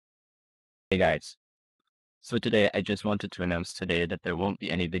Hey guys, so today I just wanted to announce today that there won't be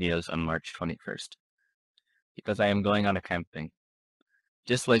any videos on March 21st, because I am going on a camping.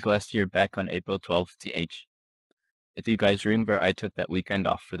 Just like last year back on April 12th TH. If you guys remember, I took that weekend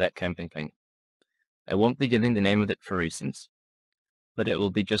off for that camping thing. I won't be giving the name of it for reasons, but it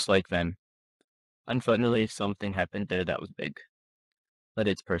will be just like then. Unfortunately, something happened there that was big, but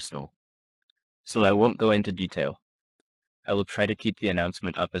it's personal, so I won't go into detail. I will try to keep the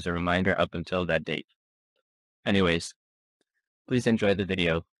announcement up as a reminder up until that date. Anyways, please enjoy the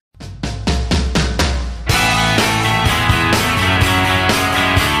video.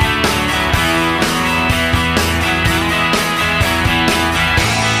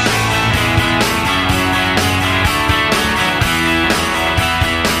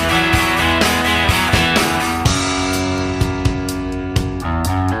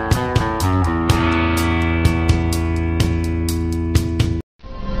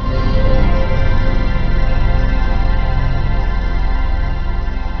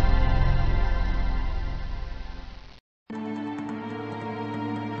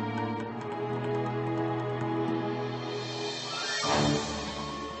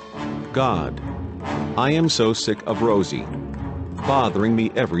 God. I am so sick of Rosie bothering me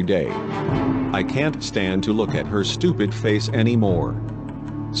every day. I can't stand to look at her stupid face anymore.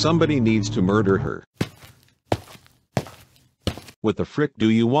 Somebody needs to murder her. What the frick do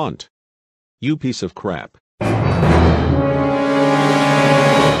you want? You piece of crap.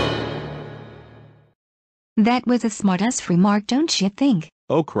 That was a smart-ass remark, don't you think?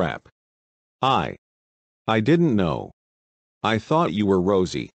 Oh crap. I didn't know. I thought you were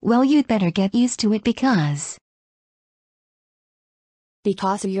Rosie. Well, you'd better get used to it because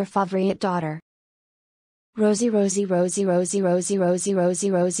of your favorite daughter. Rosie is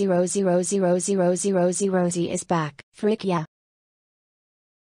back. Frick yeah.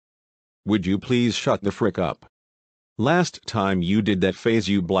 Would you please shut the frick up? Last time you did that phase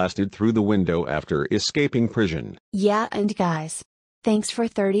you blasted through the window after escaping prison. Yeah, and guys, thanks for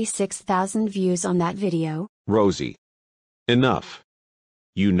 36,000 views on that video. Rosie. Enough.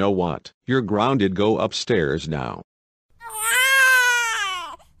 You know what? You're grounded. Go upstairs now.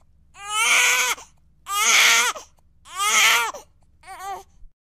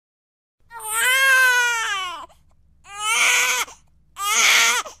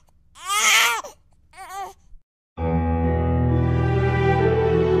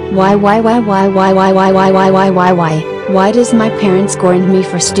 Why does my parents scorn me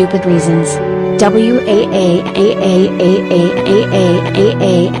for stupid reasons?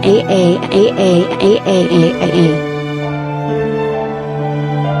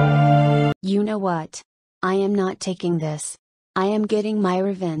 You know what? I am not taking this. I am getting my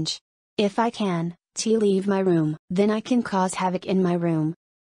revenge. If I can, leave my room, then I can cause havoc in my room.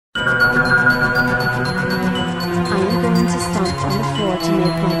 I am going to stomp on the floor to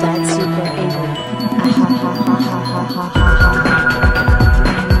make my dad super angry.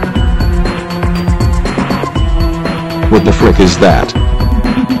 What the frick is that?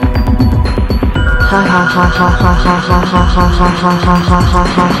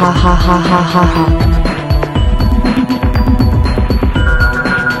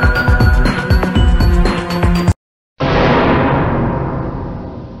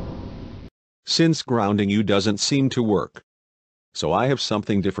 Since grounding you doesn't seem to work, so I have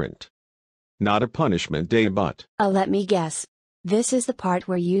something different. Not a punishment day, but let me guess. This is the part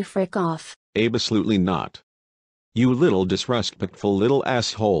where you frick off. Absolutely not. You little disrespectful little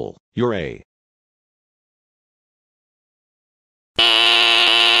asshole, you're a.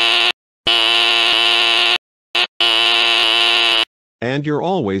 And you're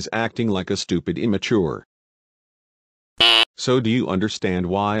always acting like a stupid immature. So do you understand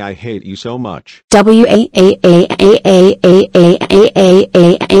why I hate you so much?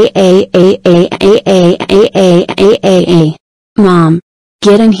 Mom,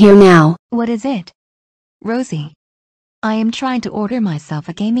 get in here now. What is it? Rosie. I am trying to order myself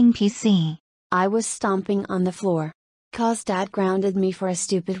a gaming PC. I was stomping on the floor. 'Cause Dad grounded me for a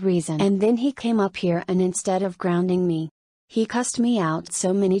stupid reason. And then he came up here and instead of grounding me, he cussed me out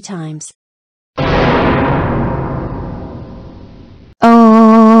so many times. Oh,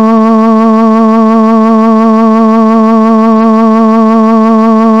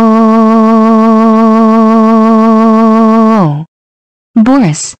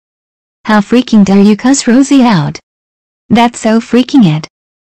 Boris. How freaking dare you cuss Rosie out? That's so freaking it.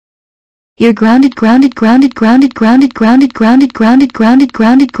 You're grounded for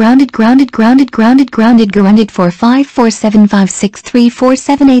 5, 4, 7, 5, 6, 3, 4,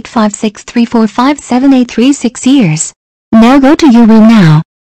 7, 8, 5, 6, 3, 4, 5, 7, 8, 3, 6 years. Now go to your room now.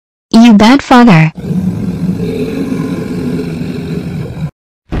 You bad father.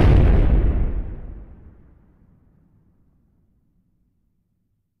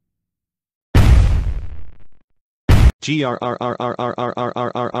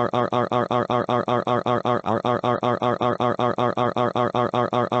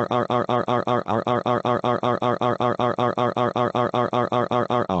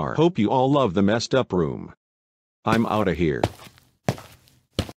 Hope you all love the messed up room. I'm outta here.